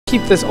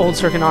keep this old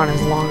circuit on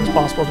as long as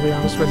possible, to be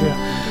honest with you.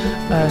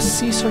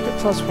 C circuit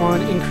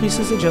 +1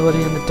 increases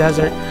agility in the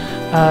desert.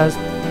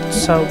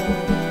 So,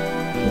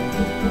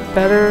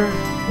 better,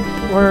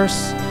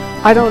 worse,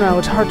 I don't know,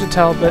 it's hard to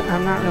tell, but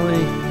I'm not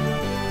really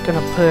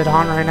gonna put it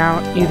on right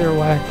now either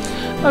way.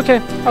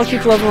 Okay, I'll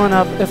keep leveling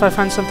up. If I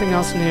find something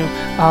else new,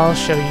 I'll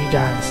show you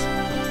guys.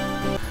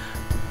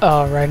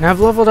 Alright, and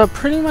I've leveled up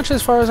pretty much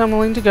as far as I'm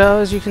willing to go.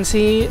 As you can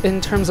see, in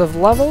terms of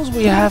levels,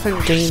 we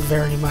haven't gained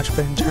very much,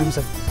 but in terms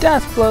of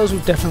death blows,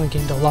 we've definitely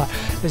gained a lot.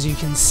 As you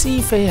can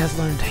see, Faye has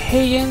learned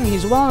Hagen,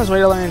 he's well on his way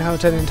to learning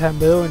Hoten and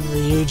Taboo, and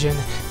Ryujin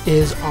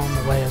is on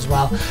the way as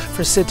well.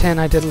 For Citan,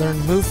 I did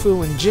learn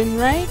Mufu and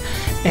Jinrei,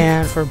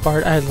 and for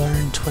Bart, I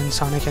learned Twin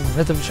Sonic and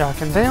Rhythm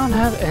Shock, and they don't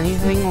have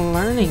anything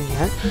learning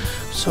yet,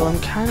 so I'm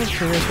kind of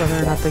curious whether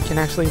or not they can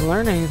actually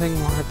learn anything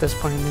more at this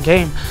point in the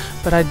game.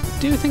 But I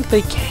do think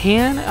they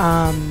can,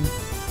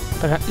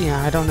 but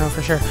yeah, I don't know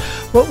for sure.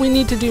 What we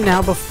need to do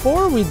now,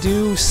 before we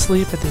do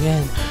sleep at the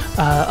end,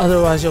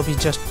 otherwise you'll be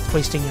just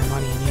wasting your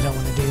money and you don't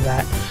want to do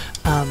that.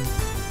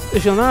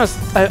 If you'll notice,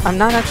 I'm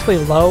not actually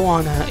low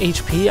on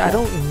HP. I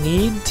don't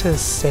need to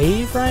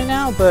save right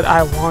now, but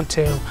I want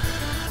to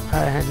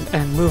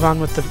and move on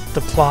with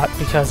the plot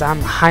because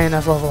I'm high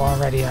enough level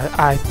already.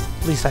 At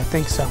least I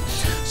think so.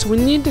 So we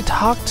need to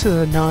talk to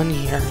the nun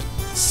here,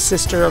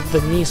 sister of the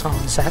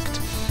Nissan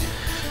sect.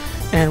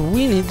 And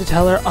we need to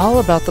tell her all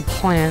about the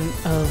plan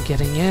of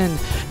getting in.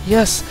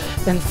 Yes,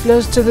 and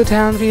flows to the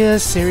town via a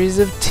series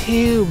of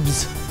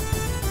tubes.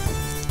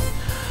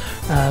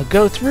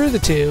 Go through the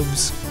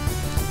tubes,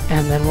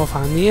 and then we'll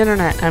find the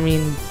internet. I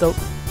mean, the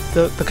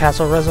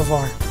castle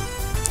reservoir,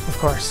 of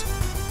course.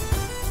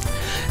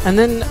 And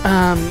then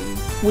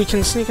we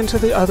can sneak into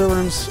the other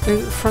rooms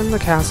from the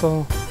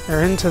castle,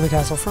 or into the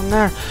castle from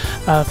there.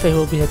 Faye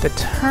will be at the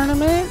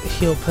tournament.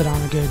 He'll put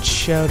on a good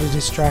show to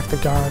distract the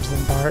guards,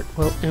 and Bart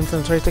will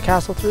infiltrate the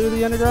castle through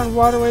the underground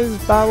waterways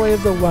by way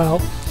of the well.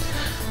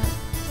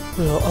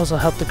 We will also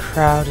help the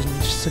crowd and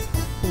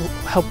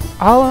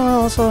I'll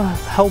also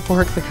help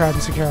work the crowd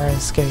and secure our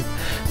escape.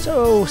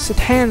 So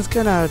Citan's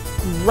gonna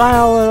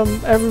rile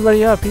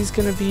everybody up. He's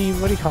gonna be,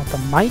 what do you call it, the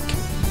mic?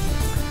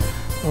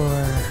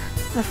 Or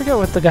I forget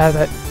what the guy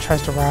that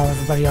tries to rile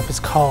everybody up is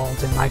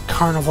called in like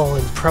carnival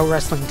and pro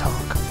wrestling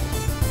talk.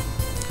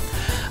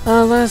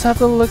 Let's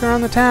have a look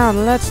around the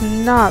town. Let's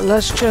not.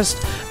 Let's just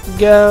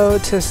go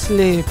to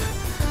sleep.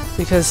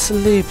 Because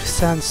sleep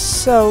sounds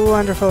so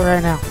wonderful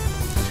right now.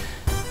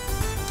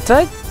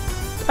 Did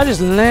I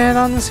just land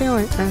on the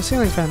ceiling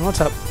fan.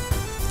 What's up?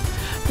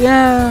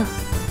 Yeah,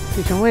 if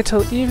you can wait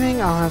till evening,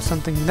 I'll have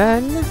something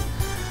then.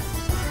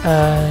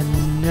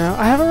 No.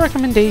 I have a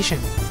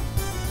recommendation.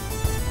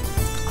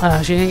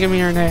 She didn't give me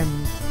her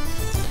name.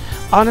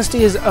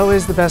 Honesty is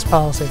always the best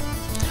policy.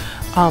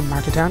 I'll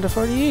mark it down to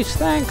 40 each,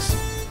 thanks.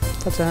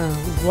 That's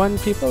 1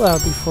 people, that'll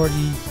be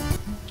 40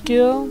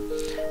 gil.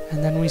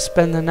 And then we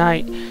spend the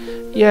night.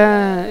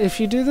 Yeah, if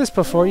you do this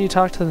before you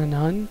talk to the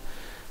nun,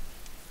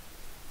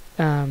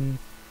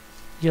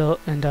 you'll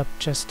end up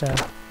just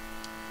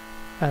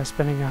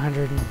spending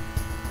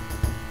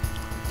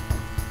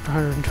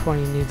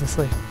 120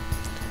 needlessly.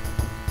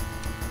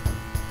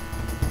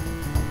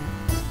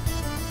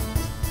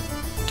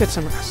 Get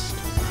some rest.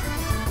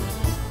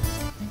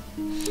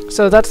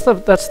 So that's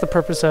the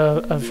purpose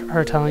of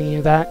her telling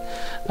you that.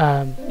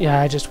 Yeah,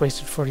 I just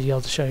wasted 40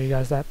 gil to show you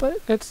guys that, but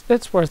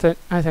it's worth it,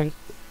 I think.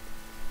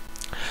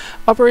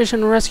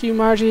 Operation Rescue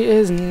Margie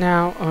is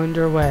now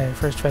underway.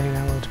 First, Faye and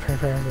I will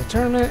prepare the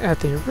tournament at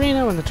the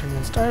arena. When the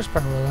tournament starts,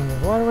 Bart will enter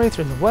the waterway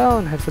through the well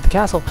and head for the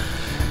castle.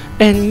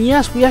 And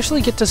yes, we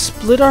actually get to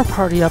split our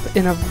party up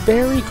in a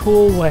very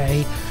cool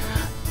way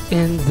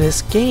in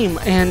this game.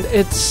 And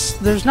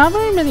there's not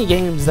very many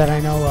games that I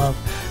know of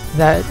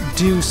that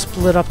do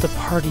split up the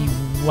party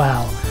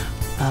well.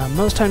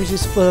 Most times you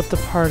split up the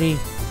party,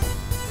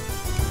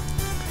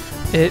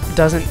 it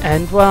doesn't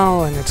end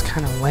well and it's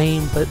kind of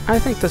lame, but I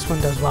think this one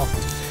does well.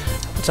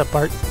 What's up,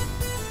 Bart?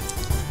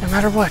 No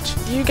matter what,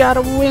 you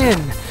gotta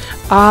win.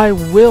 I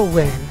will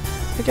win.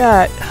 I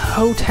got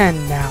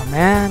Hoten now,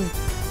 man.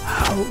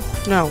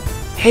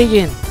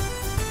 Hagen.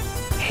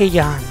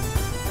 Hagan.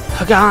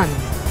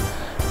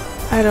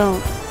 I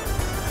don't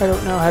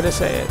know how to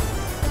say it.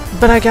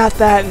 But I got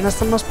that, and that's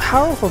the most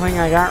powerful thing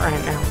I got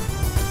right now.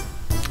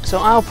 So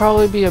I'll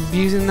probably be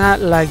abusing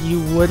that like you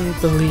wouldn't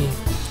believe.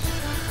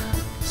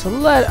 So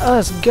let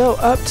us go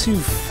up to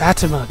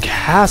Fatima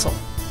Castle.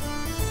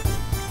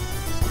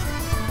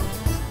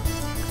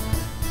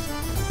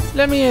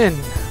 Let me in.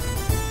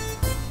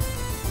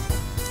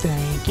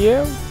 Thank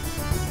you.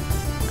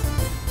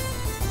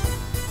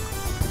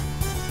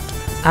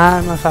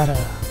 I'm a Fata.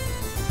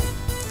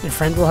 Your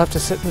friend will have to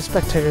sit in the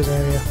spectators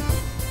area.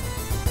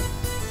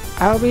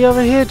 I'll be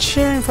over here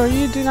cheering for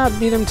you. Do not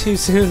beat him too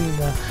soon.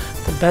 The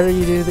better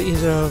you do, the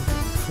easier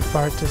for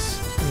Bart to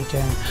sneak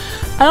in.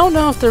 I don't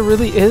know if there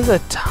really is a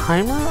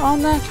timer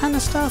on that kind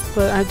of stuff,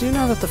 but I do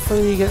know that the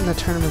further you get in the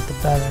tournament, the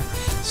better.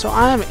 So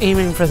I am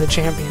aiming for the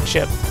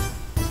championship.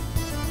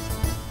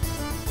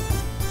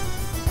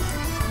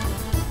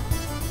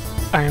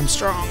 I am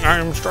strong, I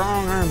am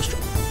strong, I am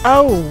strong.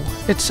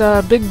 Oh, it's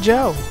Big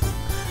Joe.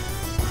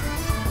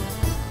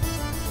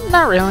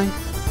 Not really.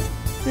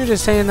 You're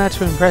just saying that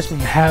to impress me.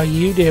 How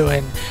you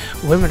doing?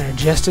 Women are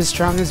just as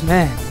strong as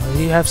men.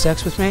 Will you have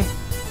sex with me?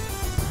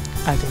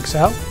 I think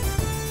so.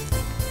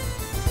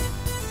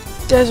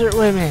 Desert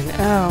women.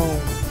 Oh,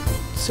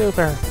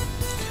 super.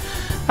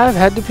 I've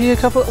had to pee a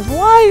couple.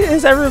 Why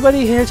is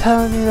everybody here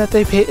telling me that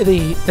they peed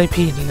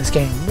in this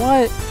game?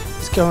 What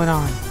is going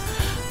on?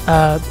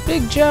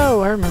 Big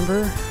Joe. I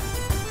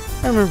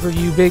remember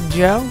you, Big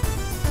Joe.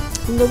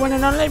 I'm the one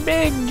and only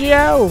Big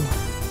Joe.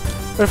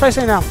 What if I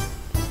say no?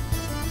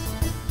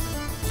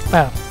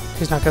 Well,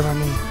 he's not gonna let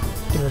me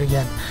do it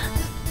again.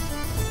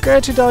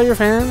 Gratitude to all your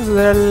fans.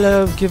 Their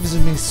love gives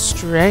me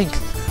strength.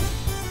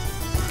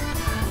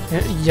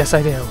 Yes,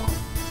 I do.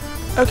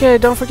 Okay,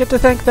 don't forget to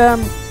thank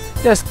them.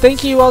 Yes,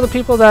 thank you all the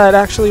people that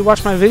actually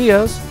watch my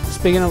videos.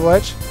 Speaking of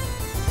which,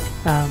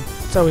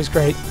 it's always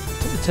great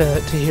to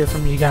hear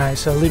from you guys.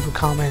 So leave a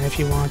comment if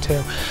you want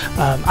to.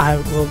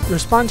 I will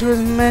respond to as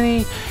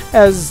many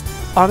as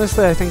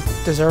honestly I think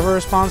deserve a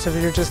response.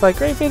 If you're just like,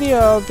 great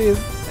video,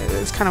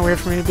 it's kind of weird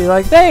for me to be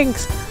like,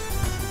 thanks.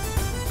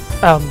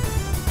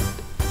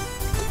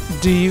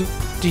 Do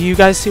you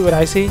guys see what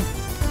I see?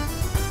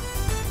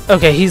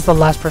 Okay, he's the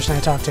last person I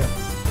talked to.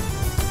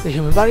 The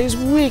human body is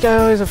weak. I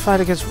always have fight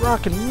against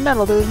rock and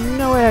metal. There's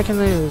no way I can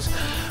lose.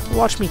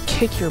 Watch me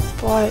kick your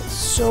butt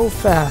so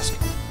fast.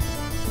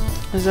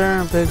 Is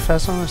there a big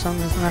festival or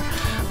something? Isn't there?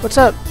 What's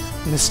up,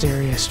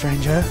 mysterious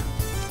stranger?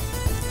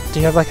 Do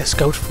you have like a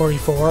Scout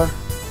 44?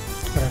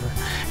 Whatever.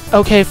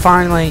 Okay,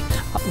 finally,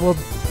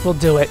 we'll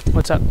do it.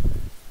 What's up,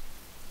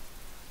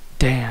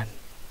 Dan?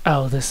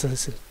 Oh, this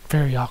is a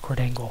very awkward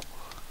angle.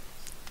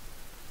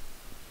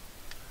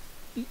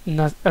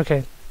 Not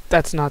okay.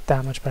 That's not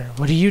that much better.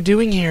 What are you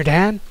doing here,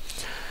 Dan?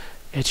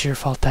 It's your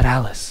fault that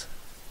Alice.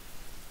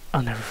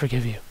 I'll never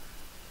forgive you.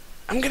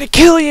 I'm gonna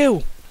kill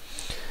you!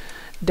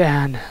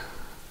 Dan.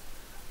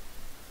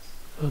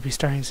 We'll be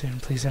starting soon.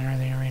 Please enter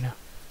the arena.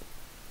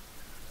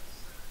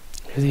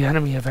 You're the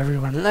enemy of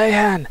everyone.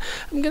 Lehan!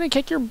 I'm gonna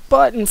kick your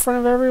butt in front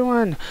of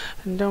everyone.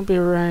 And don't be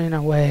running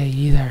away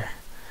either.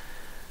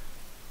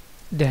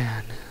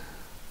 Dan.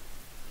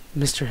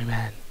 Mystery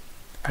Man.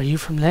 Are you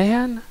from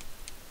Lehan?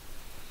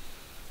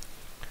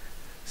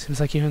 Seems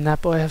like you and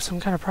that boy have some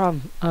kind of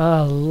problem.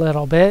 A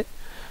little bit.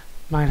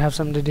 Might have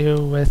something to do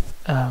with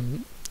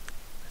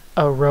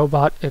a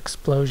robot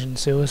explosion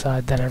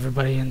suicide that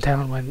everybody in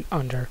town went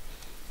under.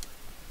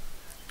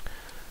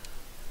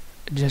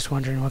 Just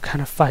wondering what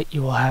kind of fight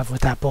you will have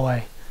with that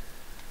boy.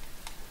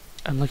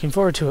 I'm looking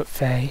forward to it,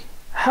 Faye.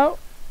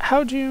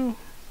 How'd you...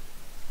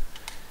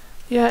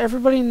 Yeah,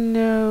 everybody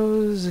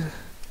knows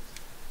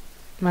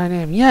my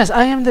name. Yes,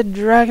 I am the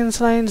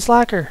dragon-slaying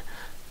slacker.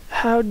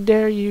 How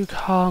dare you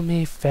call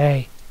me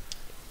Faye?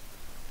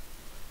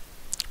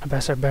 I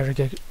better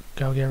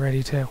go get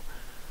ready too.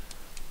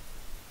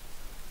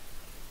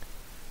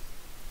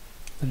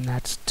 And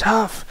that's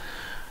tough.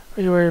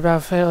 Are you worried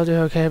about Faye? I'll do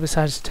okay.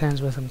 Besides, the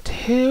Tan's with him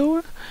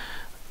too.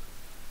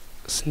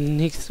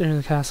 Sneak through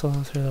the castle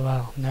and through the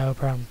well. No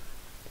problem.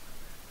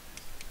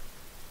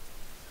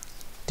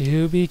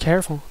 Do be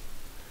careful.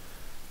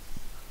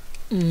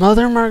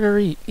 Mother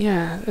Marguerite.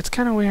 Yeah, it's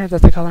kind of weird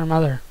that they call her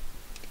Mother.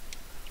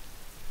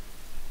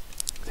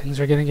 Things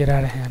are gonna get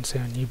out of hand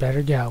soon. You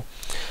better go.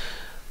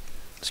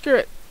 Screw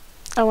it.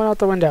 I went out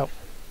the window.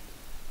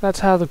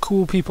 That's how the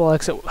cool people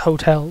exit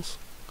hotels.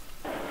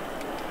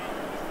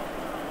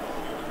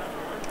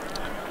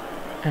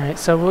 Alright,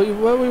 so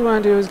what we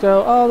want to do is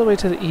go all the way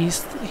to the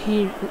east.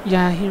 He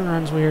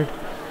runs weird.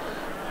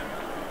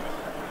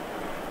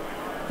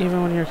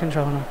 Even when you're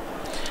controlling him.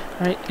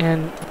 Alright,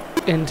 and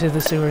into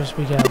the sewers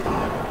we go.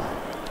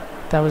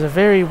 That was a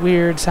very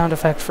weird sound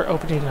effect for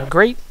opening a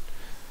grate,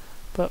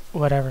 but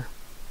whatever.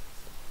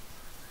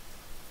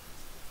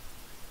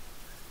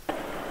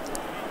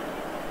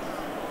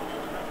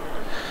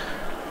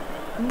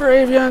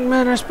 Brave young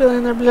men are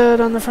spilling their blood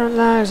on the front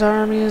lines. Our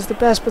army is the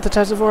best, but the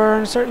tides of war are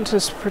uncertain to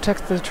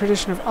protect the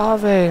tradition of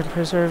Ave and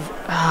preserve...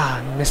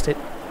 I missed it.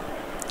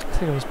 I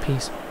think it was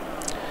peace.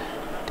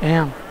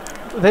 Damn.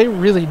 They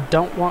really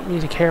don't want me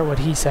to care what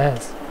he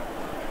says.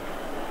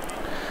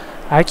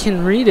 I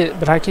can read it,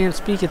 but I can't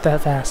speak it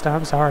that fast.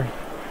 I'm sorry.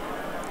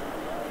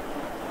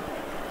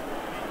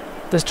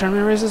 This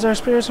tournament raises our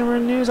spirits and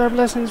renews our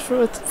blessings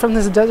from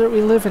this desert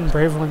we live in.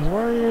 Brave young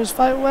warriors,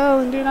 fight well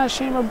and do not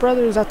shame our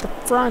brothers at the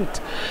front.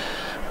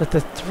 Let the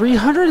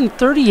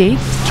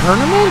 338th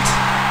tournament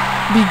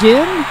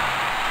begin?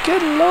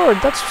 Good lord,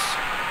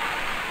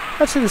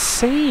 that's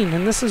insane.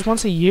 And this is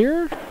once a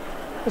year?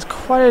 That's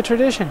quite a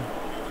tradition.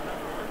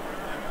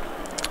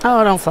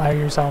 Oh, don't flatter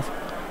yourself.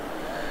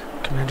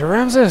 Commander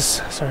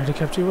Ramses, sorry to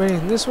keep you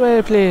waiting. This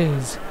way,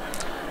 please.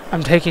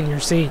 I'm taking your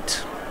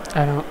seat.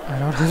 I don't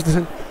have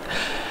to...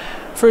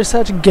 For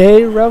such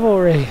gay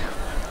revelry.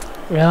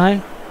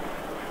 Really?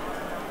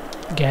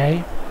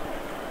 Gay?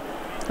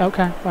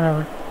 Okay,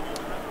 whatever.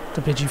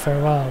 To bid you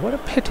farewell. What a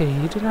pity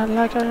you do not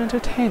like our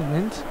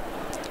entertainment.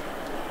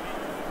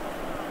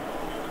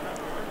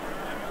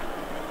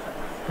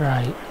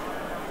 Right.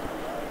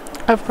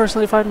 I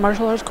personally find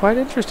martial arts quite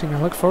interesting.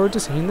 I look forward to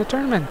seeing the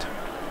tournament.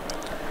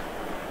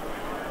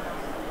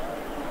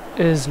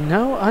 Is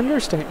no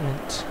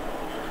understatement.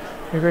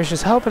 Your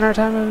gracious help in our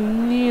time of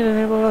need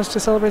enabled us to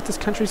celebrate this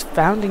country's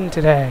founding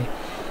today.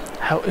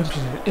 How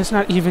impudent. It's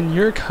not even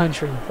your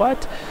country.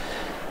 What?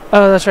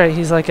 Oh, that's right.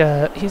 He's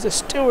a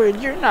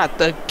steward. You're not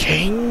the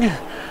king.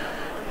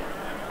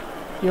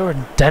 You're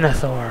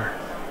Denethor.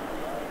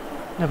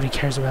 Nobody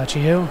cares about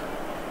you.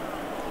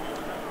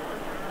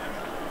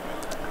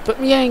 But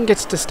Yang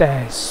gets to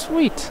stay.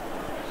 Sweet.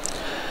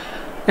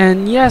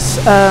 And yes,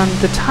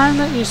 the time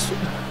that you...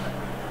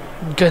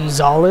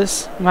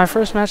 Gonzalez. My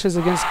first match is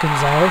against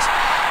Gonzalez.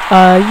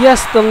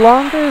 Yes, the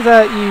longer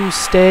that you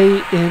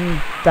stay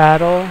in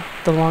battle,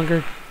 the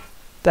longer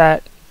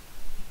that...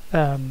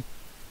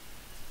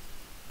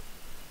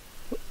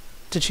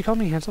 Did she call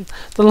me handsome?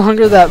 The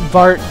longer that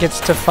Bart gets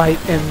to fight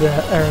in the...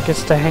 or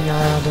gets to hang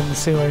around in the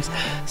sewers.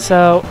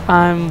 So,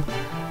 I'm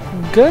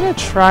gonna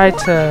try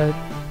to...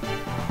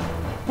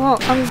 Well,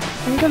 I'm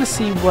gonna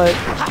see what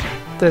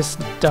this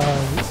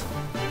does.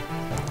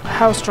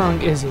 How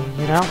strong is he,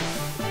 you know?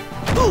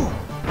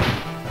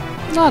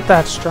 Not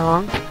that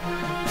strong.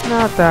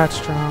 Not that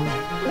strong.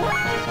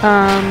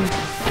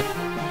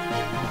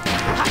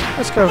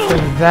 Let's go for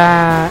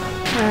that.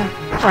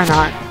 Why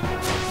not?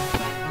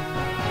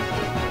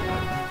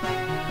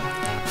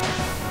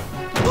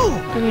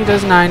 And he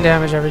does 9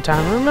 damage every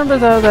time. Remember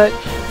though that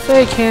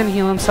Faye can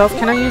heal himself.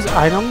 Can I use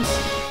items?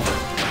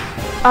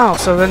 Oh,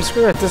 so then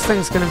screw it. This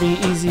thing's gonna be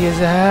easy as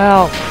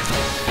hell.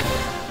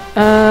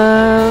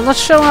 Let's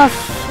show off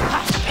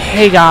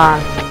Hagon.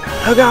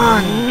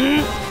 Hagon!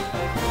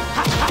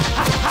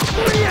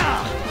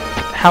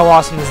 How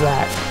awesome is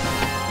that?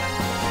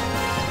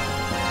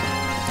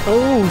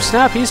 Oh,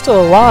 snap, he's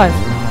still alive.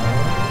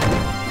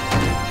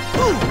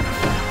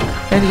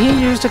 And he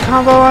used a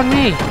combo on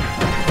me.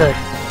 The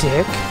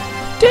dick.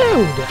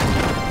 Dude!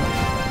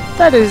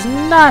 That is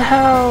not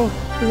how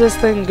this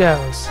thing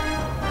goes.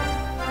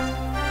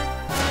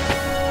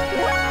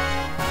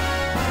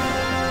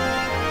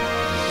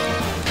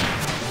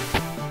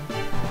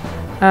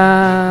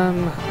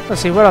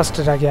 Let's see, what else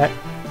did I get?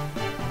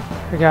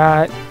 I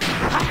got...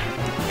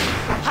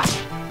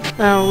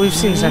 Oh, we've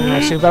seen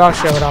Zenitsu, but I'll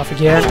show it off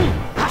again.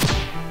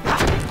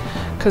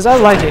 Because I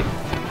like it.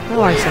 I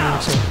like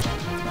Zenitsu.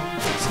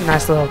 It's a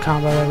nice little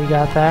combo that we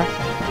got there.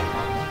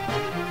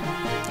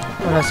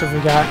 What else have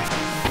we got?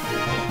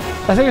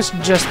 I think it's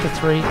just the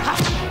 3.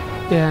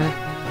 Yeah.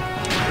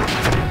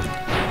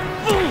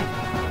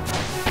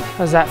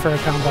 How's that for a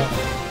combo?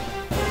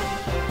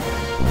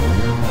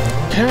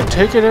 Can't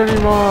take it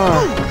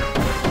anymore!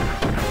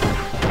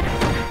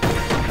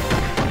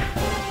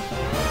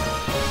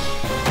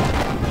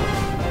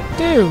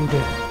 Dude!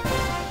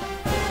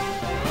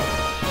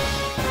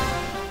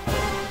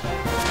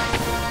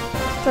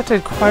 That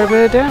did quite a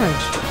bit of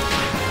damage.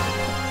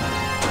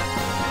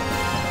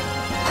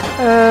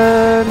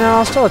 No,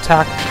 I'll still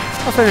attack.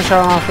 I'll finish him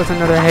off with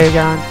another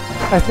Hagon.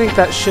 I think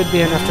that should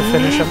be enough to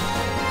finish him.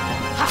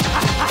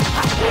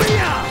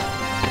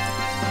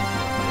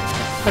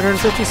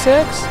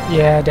 156?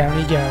 Yeah, down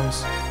he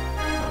goes.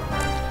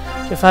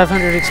 Get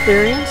 500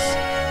 experience.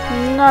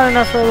 Not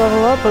enough for a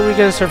level up, but we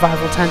get a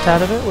survival tent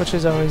out of it, which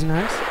is always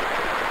nice.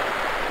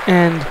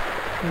 And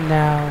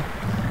now...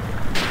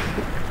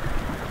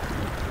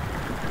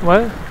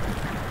 What?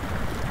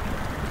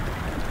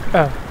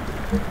 Oh.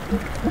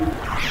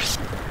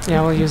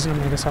 Yeah, we'll use an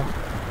Omega Saw.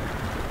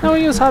 No,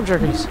 we use Hop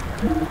Jerkies.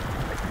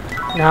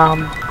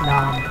 Nom,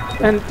 nom.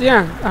 And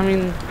yeah, I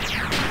mean,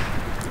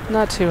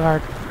 not too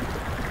hard.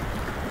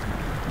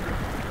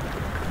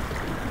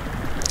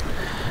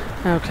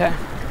 Okay.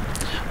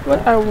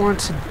 What I want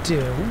to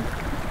do,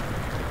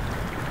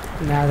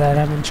 now that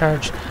I'm in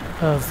charge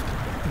of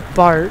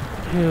Bart,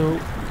 who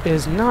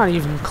is not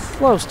even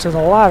close to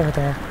the ladder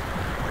there.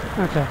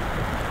 Okay.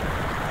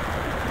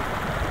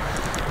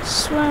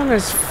 Swim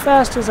as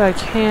fast as I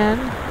can.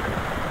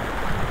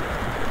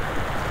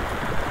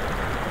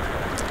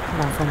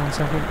 Hold on for 1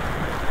 second.